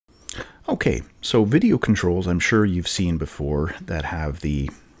Okay, so video controls I'm sure you've seen before that have the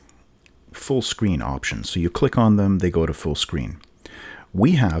full screen options. So you click on them, they go to full screen.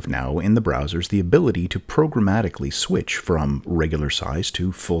 We have now in the browsers the ability to programmatically switch from regular size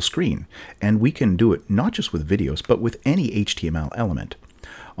to full screen. And we can do it not just with videos, but with any HTML element.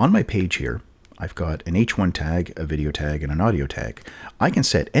 On my page here, I've got an H1 tag, a video tag, and an audio tag. I can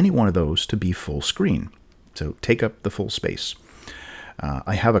set any one of those to be full screen, so take up the full space.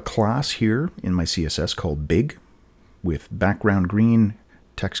 I have a class here in my CSS called Big with background green,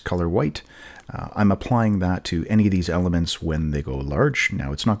 text color white. I'm applying that to any of these elements when they go large.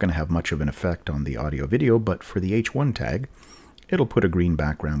 Now it's not going to have much of an effect on the audio video, but for the H1 tag, it'll put a green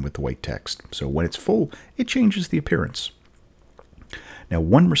background with the white text. So when it's full, it changes the appearance. Now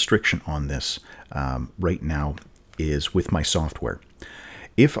one restriction on this right now is with my software.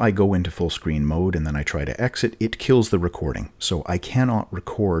 If I go into full screen mode and then I try to exit, it kills the recording. So I cannot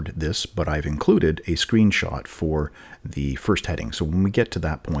record this, but I've included a screenshot for the first heading. So when we get to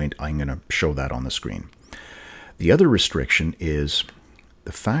that point, I'm going to show that on the screen. The other restriction is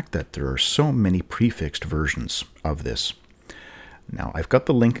the fact that there are so many prefixed versions of this. Now I've got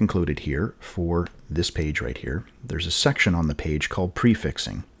the link included here for this page right here. There's a section on the page called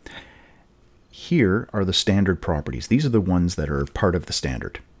prefixing. Here are the standard properties. These are the ones that are part of the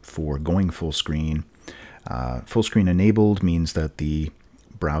standard for going full screen. Full screen enabled means that the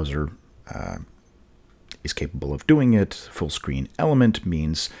browser is capable of doing it. Full screen element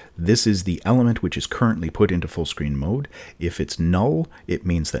means this is the element which is currently put into full screen mode. If it's null, it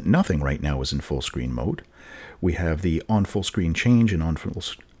means that nothing right now is in full screen mode. We have the on full screen change and on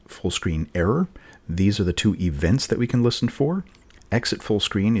full screen error. These are the two events that we can listen for. Exit full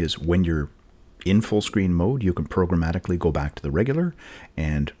screen is when you're in full screen mode, you can programmatically go back to the regular.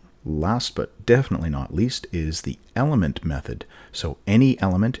 And last but definitely not least is the element method. So any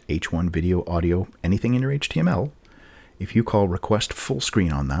element, H1, video, audio, anything in your HTML, if you call request full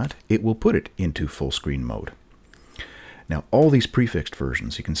screen on that, it will put it into full screen mode. Now all these prefixed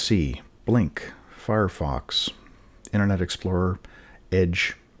versions, you can see Blink, Firefox, Internet Explorer,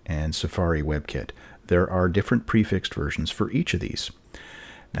 Edge, and Safari WebKit. There are different prefixed versions for each of these.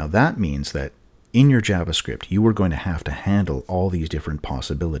 Now that means that in your JavaScript, you are going to have to handle all these different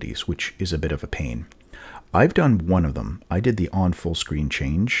possibilities, which is a bit of a pain. I've done one of them. I did the on full screen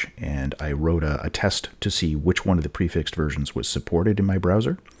change, and I wrote a test to see which one of the prefixed versions was supported in my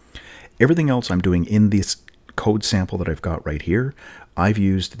browser. Everything else I'm doing in this code sample that I've got right here, I've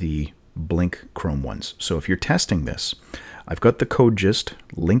used the Blink Chrome ones. So if you're testing this, I've got the code gist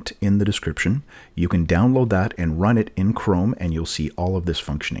linked in the description. You can download that and run it in Chrome and you'll see all of this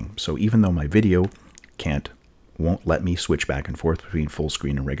functioning. So even though my video won't let me switch back and forth between full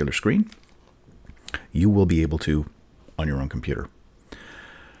screen and regular screen, you will be able to on your own computer.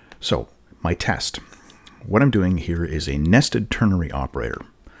 So my test, what I'm doing here is a nested ternary operator.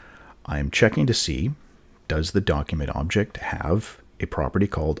 I'm checking to see, does the document object have a property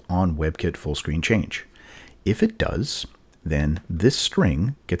called onWebKit full screen change? If it does, then this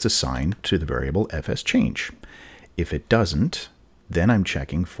string gets assigned to the variable fschange. If it doesn't, then I'm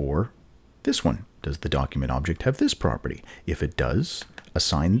checking for this one. Does the document object have this property? If it does,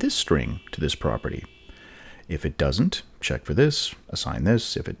 assign this string to this property. If it doesn't, check for this, assign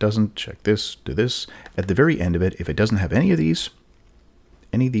this. If it doesn't, check this, do this. At the very end of it, if it doesn't have any of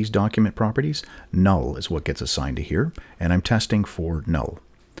these document properties, null is what gets assigned to here, and I'm testing for null.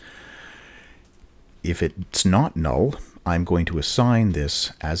 If it's not null, I'm going to assign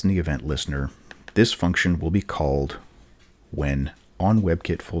this as an event listener. This function will be called when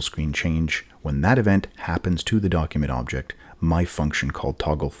onWebKit full screen change, when that event happens to the document object, my function called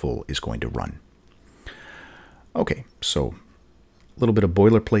toggle full is going to run. Okay, so a little bit of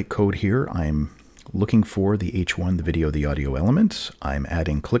boilerplate code here. I'm looking for the H1, the video, the audio elements. I'm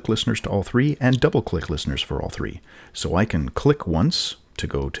adding click listeners to all three and double click listeners for all three. So I can click once to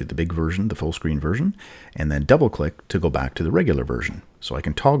go to the big version, the full screen version, and then double click to go back to the regular version. So I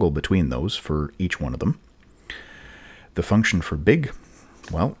can toggle between those for each one of them. The function for big,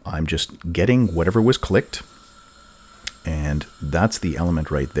 well, I'm just getting whatever was clicked, and that's the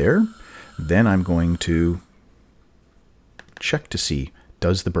element right there. Then I'm going to check to see,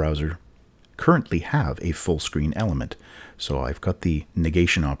 does the browser currently have a full screen element? So I've got the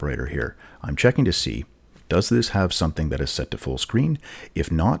negation operator here. I'm checking to see, does this have something that is set to full screen? If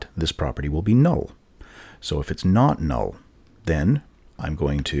not, this property will be null. So if it's not null, then I'm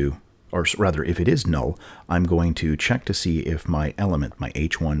going to, or rather if it is null, I'm going to check to see if my element, my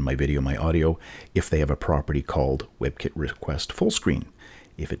H1, my video, my audio, if they have a property called WebKit request full screen.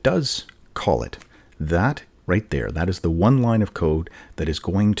 If it does, call it. That right there, that is the one line of code that is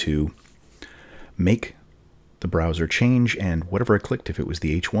going to make the browser change, and whatever I clicked, if it was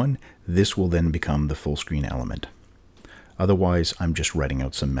the H1, this will then become the full screen element. Otherwise, I'm just writing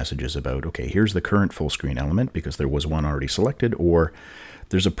out some messages about, okay, here's the current full screen element because there was one already selected, or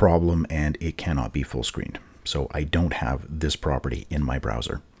there's a problem and it cannot be full screened. So I don't have this property in my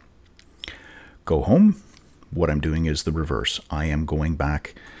browser. Go home. What I'm doing is the reverse. I am going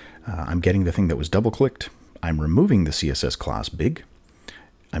back. I'm getting the thing that was double-clicked. I'm removing the CSS class big.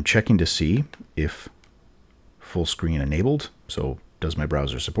 I'm checking to see if full screen enabled. So does my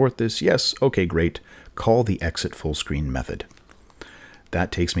browser support this? Yes. Okay, great. Call the exit full screen method.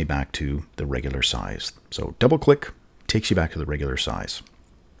 That takes me back to the regular size. So double-click takes you back to the regular size.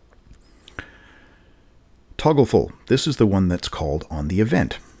 Toggle full. This is the one that's called on the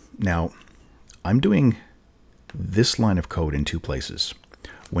event. Now, I'm doing this line of code in two places.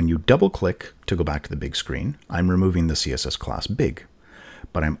 When you double-click to go back to the big screen, I'm removing the CSS class big,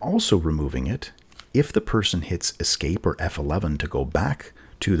 but I'm also removing it if the person hits escape or F11 to go back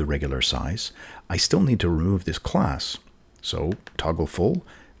to the regular size. I still need to remove this class. So toggle full,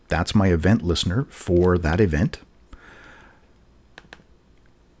 that's my event listener for that event.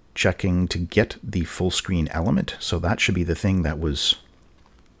 Checking to get the full screen element. So that should be the thing that was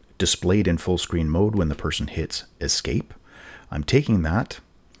displayed in full screen mode when the person hits escape. I'm taking that.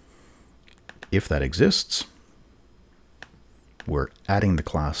 If that exists, we're adding the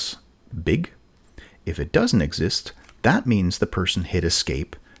class big. If it doesn't exist, that means the person hit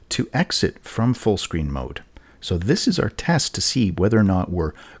escape to exit from full screen mode. So this is our test to see whether or not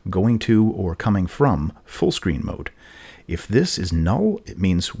we're going to or coming from full screen mode. If this is null, it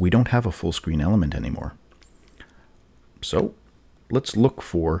means we don't have a full screen element anymore. So let's look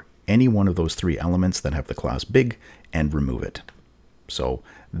for any one of those three elements that have the class big and remove it. So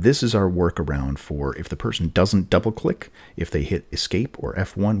this is our workaround for if the person doesn't double click, if they hit escape or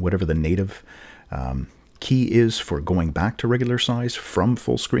F1, whatever the native key is for going back to regular size from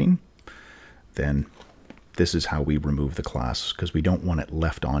full screen, then this is how we remove the class because we don't want it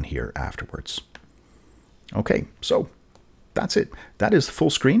left on here afterwards. Okay, so that's it. That is full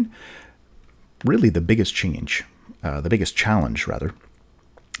screen. Really the biggest change, the biggest challenge rather,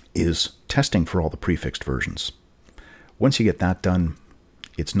 is testing for all the prefixed versions. Once you get that done,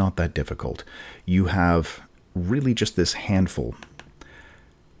 it's not that difficult. You have really just this handful.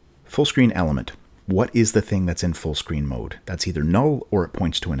 Full screen element. What is the thing that's in full screen mode? That's either null or it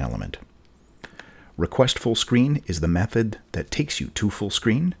points to an element. Request full screen is the method that takes you to full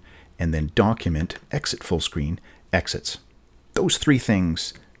screen, and then document exit full screen exits. Those three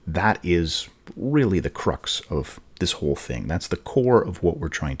things, that is really the crux of this whole thing. That's the core of what we're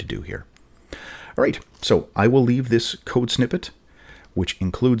trying to do here. All right, so I will leave this code snippet, which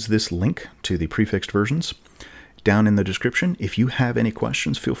includes this link to the prefixed versions, down in the description. If you have any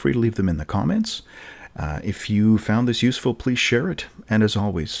questions, feel free to leave them in the comments. If you found this useful, please share it. And as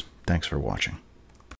always, thanks for watching.